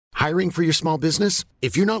Hiring for your small business?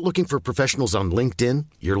 If you're not looking for professionals on LinkedIn,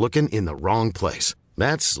 you're looking in the wrong place.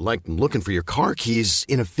 That's like looking for your car keys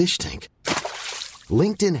in a fish tank.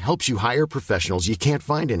 LinkedIn helps you hire professionals you can't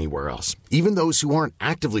find anywhere else, even those who aren't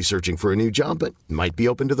actively searching for a new job but might be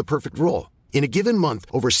open to the perfect role. In a given month,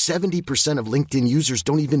 over 70% of LinkedIn users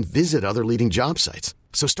don't even visit other leading job sites.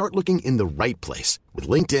 So start looking in the right place. With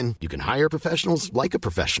LinkedIn, you can hire professionals like a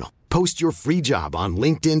professional. Post your free job on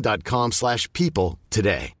linkedin.com/people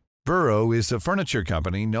today. Burrow is a furniture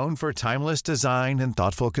company known for timeless design and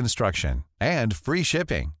thoughtful construction, and free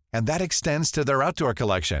shipping, and that extends to their outdoor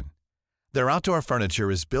collection. Their outdoor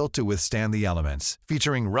furniture is built to withstand the elements,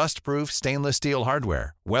 featuring rust-proof stainless steel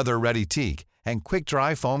hardware, weather-ready teak, and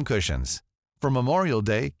quick-dry foam cushions. For Memorial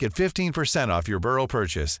Day, get 15% off your Burrow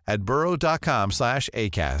purchase at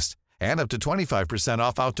burrow.com/ACAST and up to 25%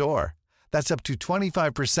 off outdoor. That's up to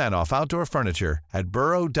 25% off outdoor furniture at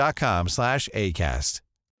burrow.com/ACAST.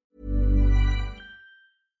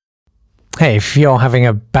 Hey, if you're having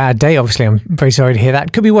a bad day, obviously I'm very sorry to hear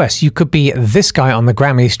that. Could be worse. You could be this guy on the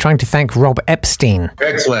Grammys trying to thank Rob Epstein.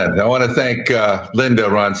 Excellent. I want to thank Linda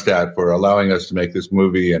Ronstadt for allowing us to make this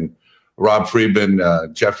movie, and Rob Friedman,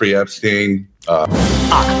 Jeffrey Epstein.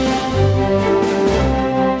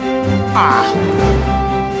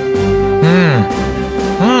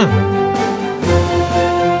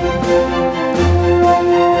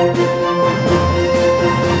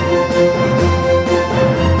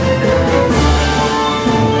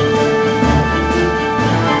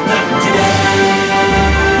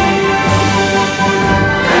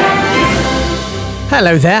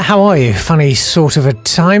 Hello there, how are you? Funny sort of a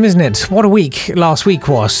time, isn't it? What a week last week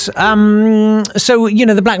was. So,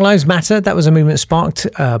 the Black Lives Matter, that was a movement sparked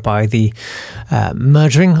by the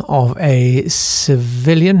murdering of a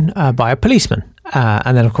civilian by a policeman.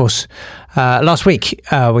 And then, of course, last week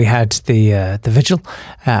we had the vigil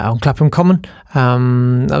on Clapham Common.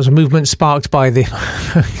 That was a movement sparked by the...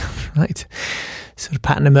 right. Sort of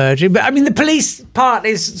pattern emerging, but I mean the police part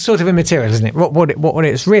is sort of immaterial, isn't it? What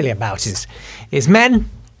it's really about is men,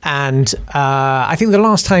 and I think the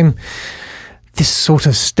last time this sort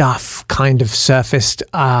of stuff kind of surfaced,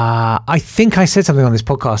 I think I said something on this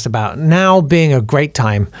podcast about now being a great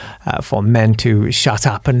time for men to shut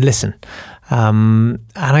up and listen, and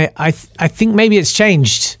I think maybe it's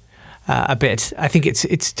changed a bit. I think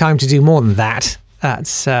it's time to do more than that.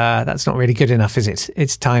 That's not really good enough, is it?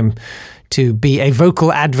 It's time to be a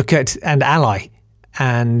vocal advocate and ally,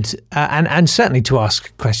 and certainly to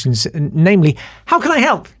ask questions, namely, how can I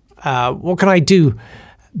help? What can I do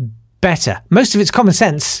better? Most of it's common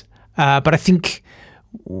sense, but I think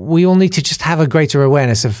we all need to just have a greater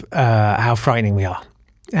awareness of how frightening we are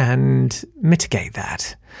and mitigate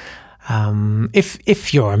that.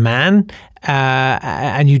 If you're a man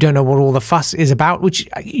and you don't know what all the fuss is about, which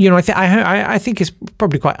I think is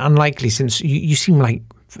probably quite unlikely, since you seem like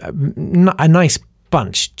a nice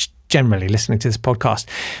bunch generally listening to this podcast,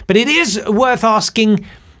 but it is worth asking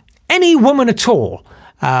any woman at all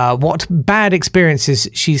what bad experiences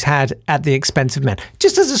she's had at the expense of men,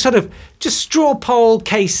 just as a sort of just straw poll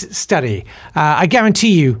case study. I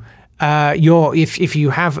guarantee you, if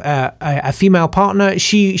you have a female partner,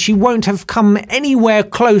 she won't have come anywhere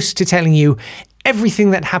close to telling you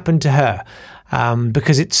everything that happened to her.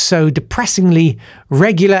 Because it's so depressingly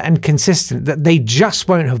regular and consistent that they just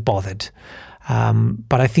won't have bothered.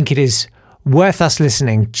 But I think it is worth us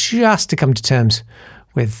listening just to come to terms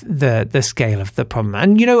with the scale of the problem.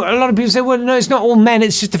 And, a lot of people say, well, no, it's not all men.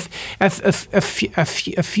 It's just a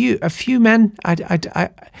few men.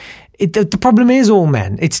 The problem is all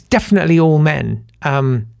men. It's definitely all men.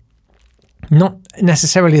 Not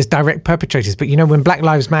necessarily as direct perpetrators, but when Black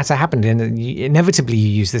Lives Matter happened, and inevitably you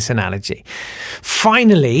use this analogy.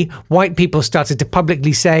 Finally, white people started to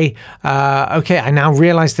publicly say, okay, I now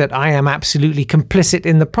realize that I am absolutely complicit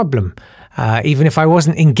in the problem. Even if I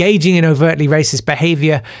wasn't engaging in overtly racist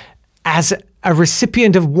behavior, as a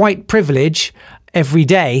recipient of white privilege every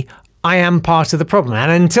day, I am part of the problem.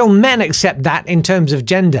 And until men accept that in terms of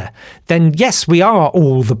gender, then yes, we are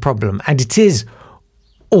all the problem, and it is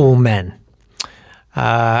all men.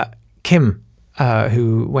 Kim,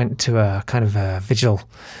 who went to a kind of a vigil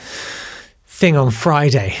thing on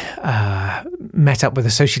Friday, met up with a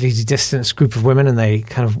socially distanced group of women, and they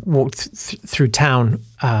kind of walked through town.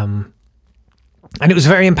 And it was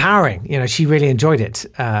very empowering. She really enjoyed it,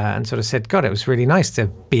 and sort of said, God, it was really nice to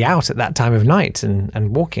be out at that time of night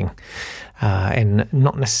and walking in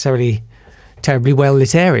not necessarily terribly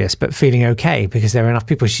well-lit areas, but feeling okay because there were enough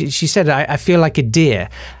people. She said, I feel like a deer.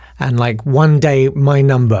 And like one day my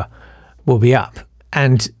number will be up.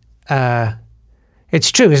 And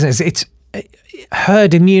it's true, isn't it?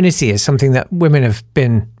 herd immunity is something that women have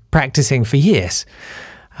been practicing for years,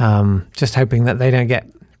 just hoping that they don't get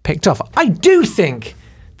picked off. I do think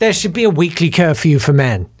there should be a weekly curfew for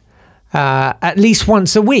men, at least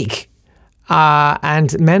once a week.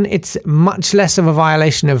 And men, it's much less of a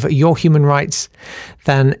violation of your human rights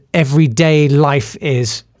than everyday life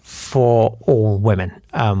is for all women.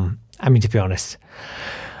 I mean, to be honest,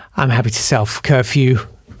 I'm happy to self-curfew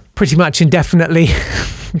pretty much indefinitely.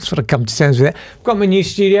 Sort of come to terms with it. I've got my new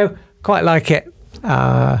studio, quite like it.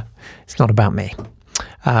 It's not about me.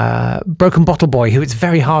 Broken Bottle Boy, who it's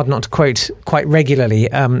very hard not to quote quite regularly.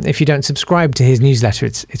 If you don't subscribe to his newsletter,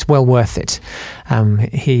 it's well worth it.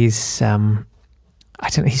 He's I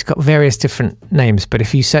don't know, he's got various different names, but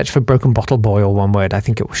if you search for Broken Bottle Boy, all one word, I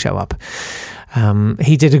think it will show up.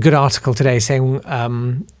 He did a good article today saying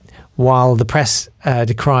while the press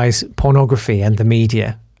decries pornography and the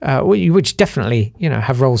media, which definitely,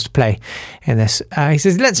 have roles to play in this. He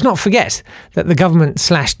says, let's not forget that the government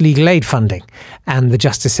slashed legal aid funding and the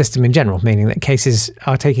justice system in general, meaning that cases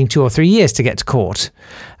are taking 2 or 3 years to get to court,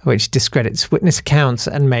 which discredits witness accounts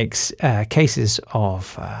and makes cases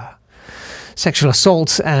of sexual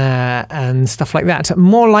assault and stuff like that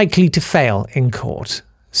more likely to fail in court.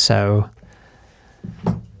 So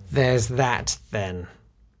there's that then.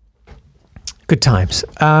 Good times.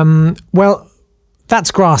 Well,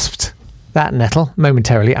 that's grasped that nettle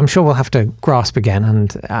momentarily. I'm sure we'll have to grasp again,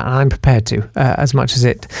 and I'm prepared to, as much as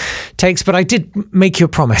it takes. But I did make you a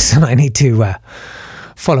promise, and I need to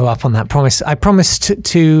follow up on that promise. I promised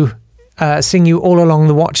to sing you All Along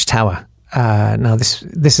the Watchtower. Now, this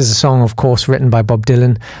is a song, of course, written by Bob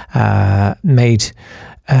Dylan, made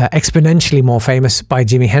exponentially more famous by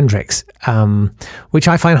Jimi Hendrix, which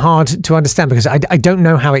I find hard to understand because I don't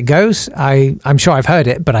know how it goes. I'm sure I've heard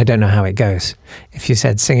it, but I don't know how it goes. If you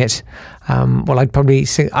said sing it, well, I'd probably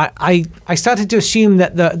sing. I started to assume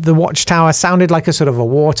that the Watchtower sounded like a sort of a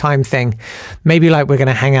wartime thing, maybe like we're going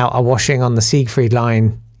to hang out our washing on the Siegfried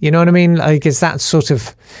line. You know what I mean? Like, it's that sort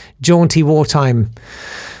of jaunty wartime.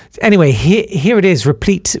 Anyway, here it is,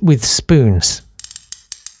 replete with spoons.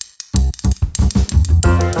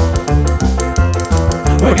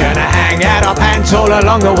 We're gonna hang out our pants all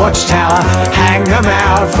along the Watchtower, hang them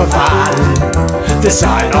out for fun. The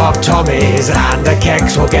sight of Tommies and the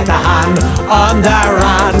keks will get the Hun on the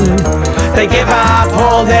run. They give up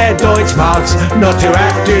all their Deutschmarks not to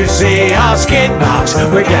have to see our skid marks.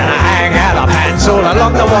 We're gonna hang out our pants all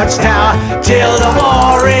along the Watchtower till the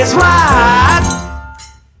war is won.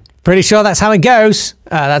 Pretty sure that's how it goes.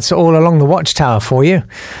 That's All Along the Watchtower for you.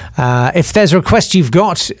 If there's a request you've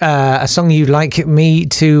got, a song you'd like me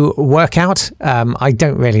to work out, I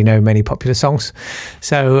don't really know many popular songs,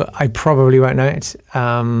 so I probably won't know it.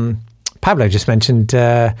 Pablo just mentioned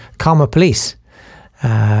Karma Police.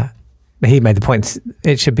 He made the point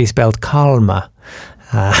it should be spelled Kalma.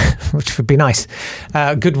 Which would be nice.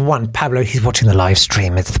 Good one, Pablo. He's watching the live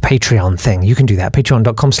stream. It's the Patreon thing. You can do that.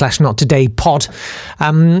 Patreon.com/nottodaypod.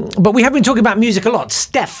 But we have been talking about music a lot.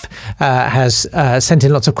 Steph has sent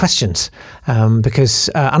in lots of questions because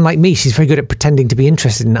unlike me, she's very good at pretending to be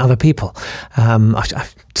interested in other people. I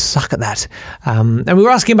suck at that. And we were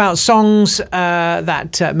asking about songs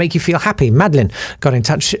that make you feel happy. Madeline got in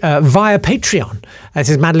touch via Patreon. This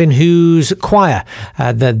is Madeline, whose choir,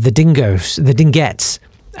 the Dingettes,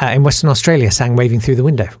 in Western Australia sang Waving Through the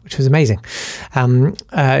Window, which was amazing.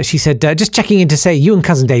 She said, just checking in to say, you and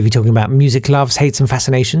Cousin Davey talking about music loves, hates and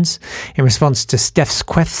fascinations in response to Steph's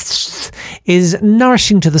quest is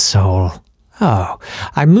nourishing to the soul. Oh,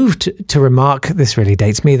 I moved to remark, this really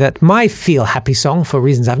dates me, that my feel-happy song, for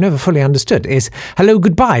reasons I've never fully understood, is Hello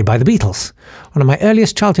Goodbye by the Beatles. One of my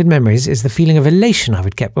earliest childhood memories is the feeling of elation I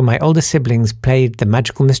would get when my older siblings played the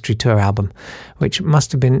Magical Mystery Tour album, which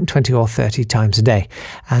must have been 20 or 30 times a day.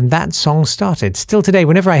 And that song started. Still today,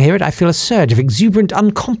 whenever I hear it, I feel a surge of exuberant,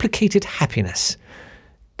 uncomplicated happiness.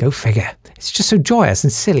 Go figure. It's just so joyous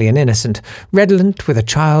and silly and innocent, redolent with a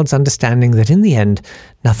child's understanding that in the end,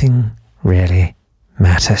 nothing really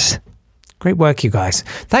matters. Great work, you guys.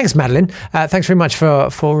 Thanks, Madeline. Thanks very much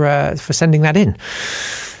for sending that in.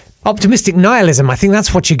 Optimistic nihilism. I think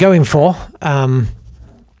that's what you're going for.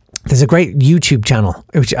 There's a great YouTube channel,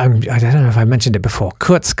 which I don't know if I mentioned it before.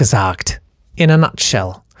 Kurzgesagt, in a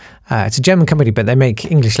nutshell. It's a German company, but they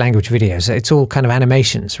make English language videos. It's all kind of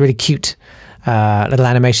animations, really cute. Little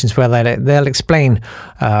animations where they'll explain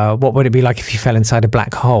what would it be like if you fell inside a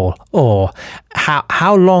black hole, or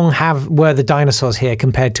how long were the dinosaurs here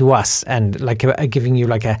compared to us, and like giving you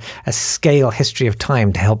like a scale history of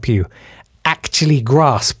time to help you actually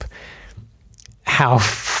grasp how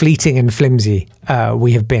fleeting and flimsy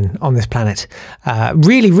we have been on this planet.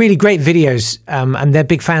 Really, really great videos, and they're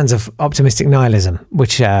big fans of optimistic nihilism,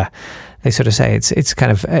 which they sort of say it's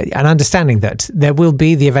kind of an understanding that there will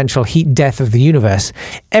be the eventual heat death of the universe.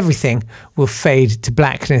 Everything will fade to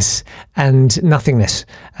blackness and nothingness.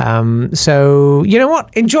 So, you know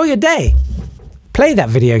what? Enjoy your day. Play that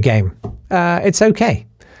video game. It's okay.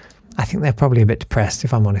 I think they're probably a bit depressed,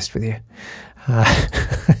 if I'm honest with you.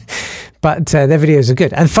 But their videos are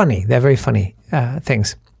good and funny. They're very funny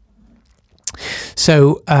things.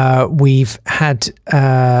 So we've had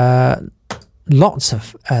lots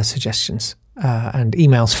of suggestions and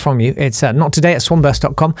emails from you. It's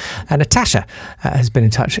nottoday@swanburst.com. And Natasha has been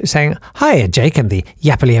in touch saying, "Hi, Jake and the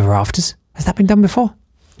Yappily Ever Afters." Has that been done before?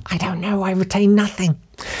 I don't know. I retain nothing.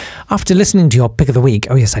 After listening to your pick of the week,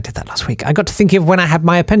 oh yes, I did that last week, I got to thinking of when I had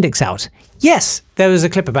my appendix out. Yes, there was a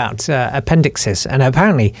clip about appendixes, and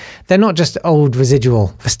apparently they're not just old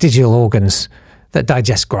vestigial organs that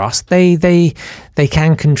digest grass. They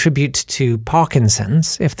can contribute to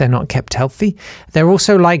Parkinson's if they're not kept healthy. They're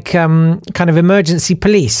also like kind of emergency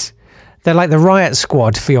police. They're like the riot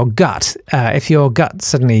squad for your gut. If your gut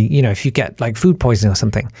suddenly, if you get like food poisoning or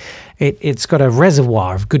something, it's got a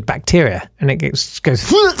reservoir of good bacteria, and it goes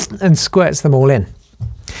and squirts them all in.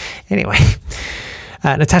 Anyway,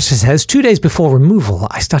 Natasha says, 2 days before removal,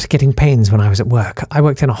 I started getting pains when I was at work. I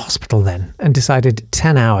worked in a hospital then and decided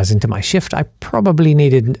 10 hours into my shift, I probably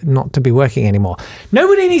needed not to be working anymore.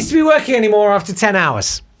 Nobody needs to be working anymore after 10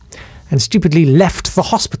 hours. And stupidly left the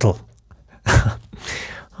hospital.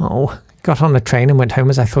 Got on the train and went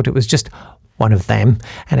home as I thought it was just one of them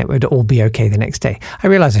and it would all be okay the next day. I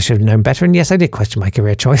realised I should have known better, and yes, I did question my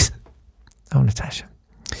career choice. Oh, Natasha.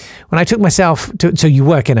 When I took myself to... So you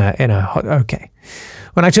work in a... Okay.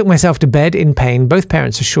 When I took myself to bed in pain, both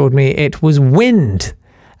parents assured me it was wind,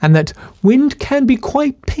 and that wind can be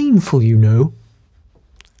quite painful, you know.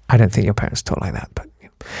 I don't think your parents talk like that, but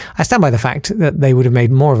I stand by the fact that they would have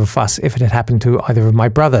made more of a fuss if it had happened to either of my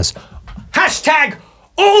brothers. Hashtag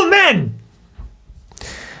all men!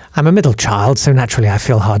 I'm a middle child, so naturally I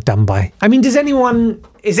feel hard done by. I mean, is anyone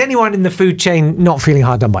in the food chain not feeling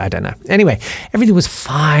hard done by? I don't know. Anyway, everything was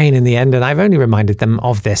fine in the end, and I've only reminded them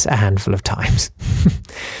of this a handful of times.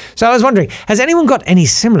 So I was wondering, has anyone got any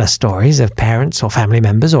similar stories of parents or family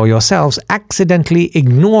members or yourselves accidentally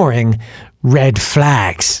ignoring red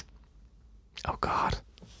flags? Oh, God.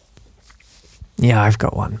 Yeah, I've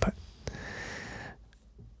got one, but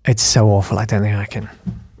it's so awful. I don't think I can.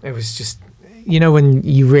 It was just, when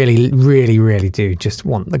you really, really, really do just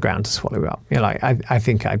want the ground to swallow you up. You're like, I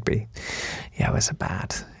think I'd be, it was it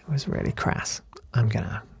was really crass.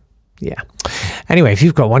 Anyway, if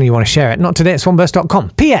you've got one and you want to share it,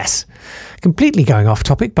 nottoday@swanburst.com. P.S. Completely going off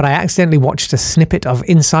topic, but I accidentally watched a snippet of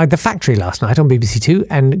Inside the Factory last night on BBC Two,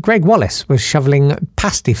 and Greg Wallace was shoveling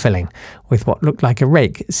pasty filling with what looked like a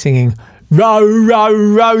rake, singing, "Row, row,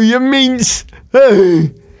 row your mince."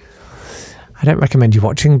 Hey. I don't recommend you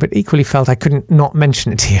watching, but equally felt I couldn't not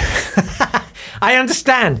mention it to you. I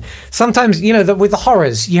understand. Sometimes, that with the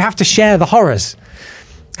horrors, you have to share the horrors.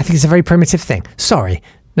 I think it's a very primitive thing. Sorry,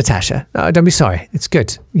 Natasha. Don't be sorry. It's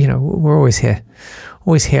good. We're always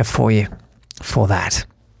here for you, for that.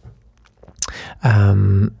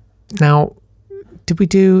 Now, did we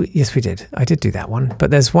do? Yes, we did. I did do that one,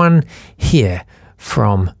 but there's one here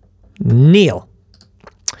from Neil.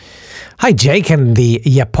 Hi, Jake and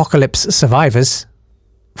the Apocalypse survivors.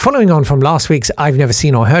 Following on from last week's I've Never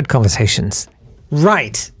Seen or Heard conversations.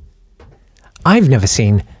 Right. I've never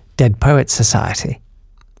seen Dead Poets Society,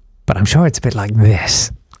 but I'm sure it's a bit like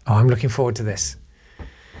this. Oh, I'm looking forward to this.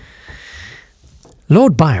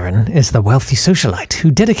 Lord Byron is the wealthy socialite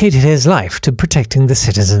who dedicated his life to protecting the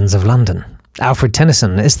citizens of London. Alfred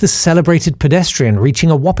Tennyson is the celebrated pedestrian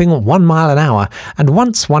reaching a whopping 1 mile an hour and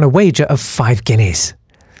once won a wager of 5 guineas.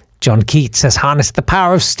 John Keats has harnessed the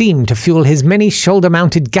power of steam to fuel his many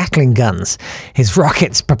shoulder-mounted Gatling guns. His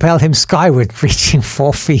rockets propel him skyward, reaching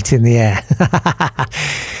 4 feet in the air.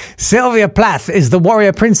 Sylvia Plath is the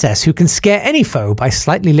warrior princess who can scare any foe by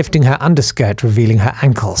slightly lifting her underskirt, revealing her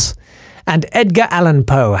ankles. And Edgar Allan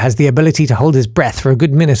Poe has the ability to hold his breath for a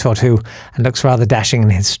good minute or two and looks rather dashing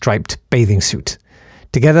in his striped bathing suit.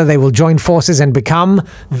 Together they will join forces and become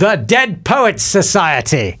the Dead Poets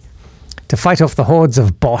Society, to fight off the hordes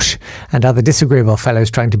of Bosch and other disagreeable fellows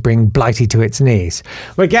trying to bring Blighty to its knees.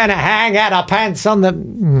 We're gonna hang out our pants on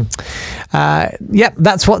the... Yep,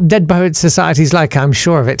 that's what Dead Poets Society's like, I'm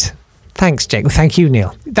sure of it. Thanks, Jake. Thank you,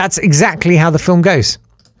 Neil. That's exactly how the film goes.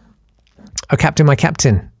 Oh, Captain, my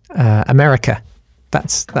Captain. America.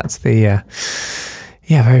 That's the...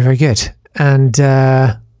 very, very good. And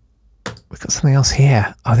we've got something else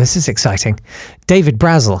here. Oh, this is exciting. David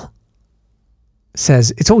Brazel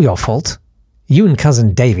says, it's all your fault. You and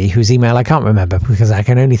cousin Davy, whose email I can't remember because I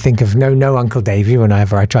can only think of no Uncle Davy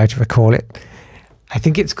whenever I try to recall it. I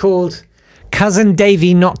think it's called cousin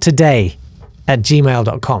Davy not today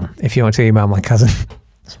 @gmail.com if you want to email my cousin.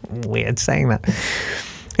 It's weird saying that.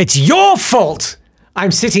 It's your fault.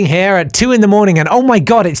 I'm sitting here at 2 a.m. and oh my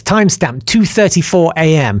God, it's timestamped 2:34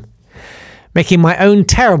 a.m. making my own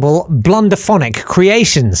terrible blunderphonic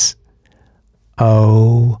creations.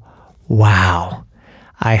 Oh, wow.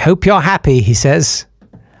 I hope you're happy, he says.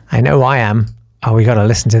 I know I am. Oh, we got to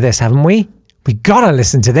listen to this, haven't we? We got to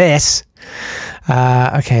listen to this.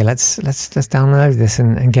 Okay, let's download this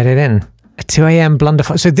and get it in. A 2 a.m.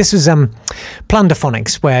 blunderphonics. So this was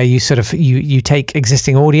plunderphonics, where you sort of you take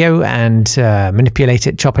existing audio and manipulate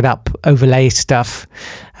it, chop it up, overlay stuff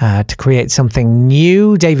to create something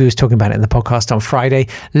new. David was talking about it in the podcast on Friday.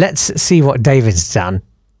 Let's see what David's done.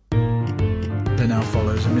 There now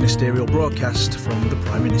follows a ministerial broadcast from the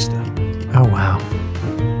Prime Minister. Oh, wow.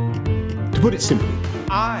 To put it simply,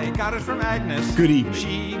 I got it from Agnes. Good evening.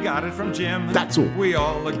 She got it from Jim. That's all. We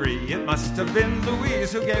all agree it must have been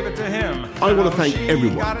Louise who gave it to him. I want to thank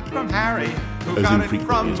everyone. She got it from Harry, who As got it infrequently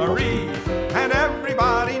from as Marie. And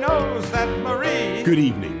everybody knows that Marie good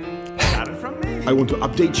evening. got it from me. I want to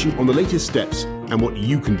update you on the latest steps and what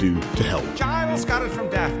you can do to help. Giles got it from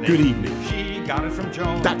Daphne. Good evening. She got it from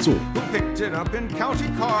Joan. That's all. Who picked it up in County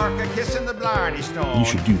Cork, a kiss in the Blarney Stone. You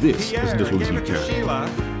should do this Pierre as little as gave you it to can. Sheila,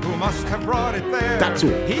 who must have brought it there. That's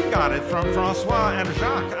all. He got it from Francois and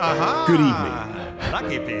Jacques. Aha! Good evening.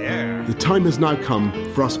 Lucky Pierre. The time has now come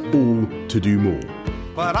for us all to do more.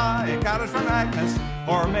 But I got it from Agnes,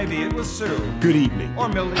 or maybe it was Sue. Good evening. Or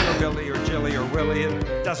Millie, or Billy, or Jilly, or Willie,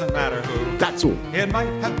 it doesn't matter who. That's all. It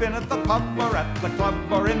might have been at the pub, or at the club,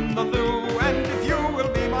 or in the loo. And if you will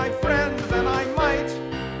be my friend, then I might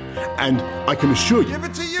And I can assure you, give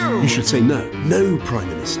it to you. you should say no. No, Prime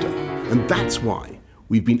Minister. And that's why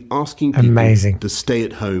we've been asking people Amazing. to stay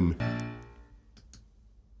at home.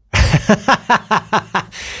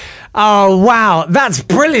 Oh, wow. That's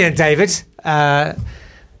brilliant, David. The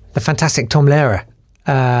fantastic Tom Lehrer,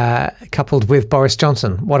 coupled with Boris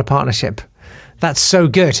Johnson. What a partnership. That's so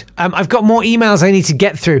good. I've got more emails I need to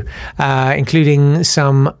get through, including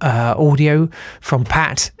some audio from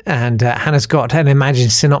Pat, and Hannah's got an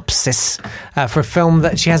imagined synopsis for a film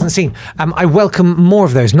that she hasn't seen. I welcome more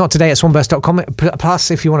of those, not today at swanburst.com. Plus,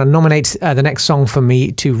 if you want to nominate the next song for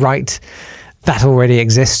me to write, that already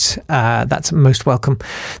exists. That's most welcome.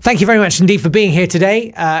 Thank you very much indeed for being here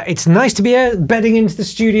today. It's nice to be bedding into the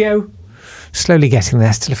studio. Slowly getting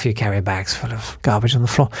there. Still a few carrier bags full of garbage on the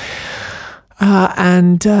floor.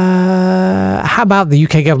 And how about the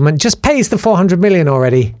UK government just pays the 400 million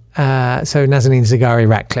already, so Nazanin Zaghari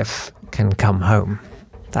Ratcliffe can come home.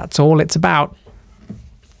 That's all it's about.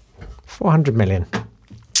 400 million.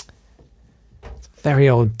 It's very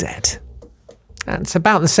old debt. That's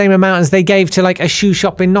about the same amount as they gave to like a shoe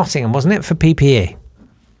shop in Nottingham, wasn't it, for PPE?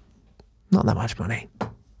 Not that much money.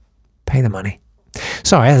 Pay the money.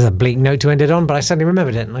 Sorry, there's a bleak note to end it on, but I suddenly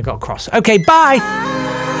remembered it and I got cross. Okay, bye!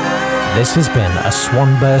 This has been a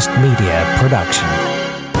Swanburst Media production.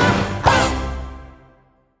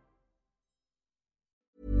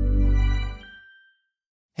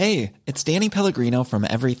 Hey, it's Danny Pellegrino from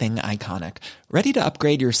Everything Iconic. Ready to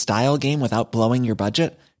upgrade your style game without blowing your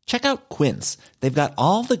budget? Check out Quince. They've got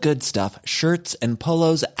all the good stuff, shirts and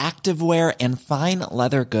polos, activewear, and fine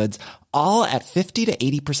leather goods, all at 50 to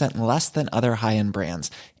 80% less than other high-end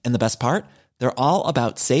brands. And the best part? They're all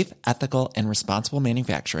about safe, ethical, and responsible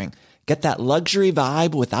manufacturing. Get that luxury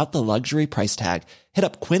vibe without the luxury price tag. Hit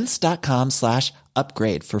up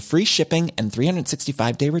quince.com/upgrade for free shipping and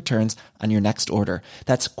 365-day returns on your next order.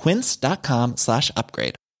 That's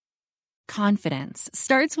quince.com/upgrade. Confidence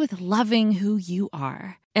starts with loving who you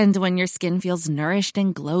are. And when your skin feels nourished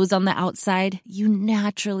and glows on the outside, you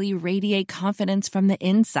naturally radiate confidence from the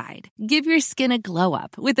inside. Give your skin a glow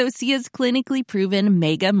up with Osea's clinically proven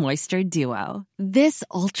Mega Moisture Duo. This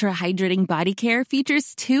ultra-hydrating body care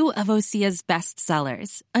features two of Osea's best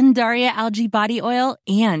sellers, Undaria Algae Body Oil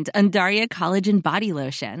and Undaria Collagen Body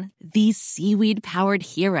Lotion. These seaweed-powered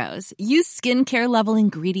heroes use skincare-level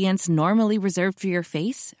ingredients normally reserved for your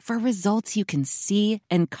face for results you can see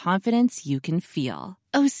and confidence you can feel.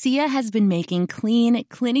 Osea has been making clean,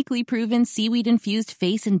 clinically proven seaweed-infused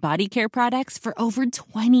face and body care products for over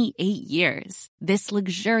 28 years. This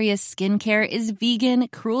luxurious skincare is vegan,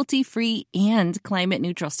 cruelty-free, and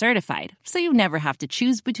climate-neutral certified, so you never have to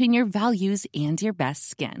choose between your values and your best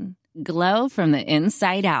skin. Glow from the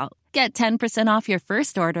inside out. Get 10% off your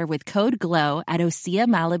first order with code GLOW at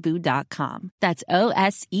OseaMalibu.com. That's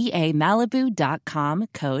OSEAMalibu.com,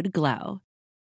 code GLOW.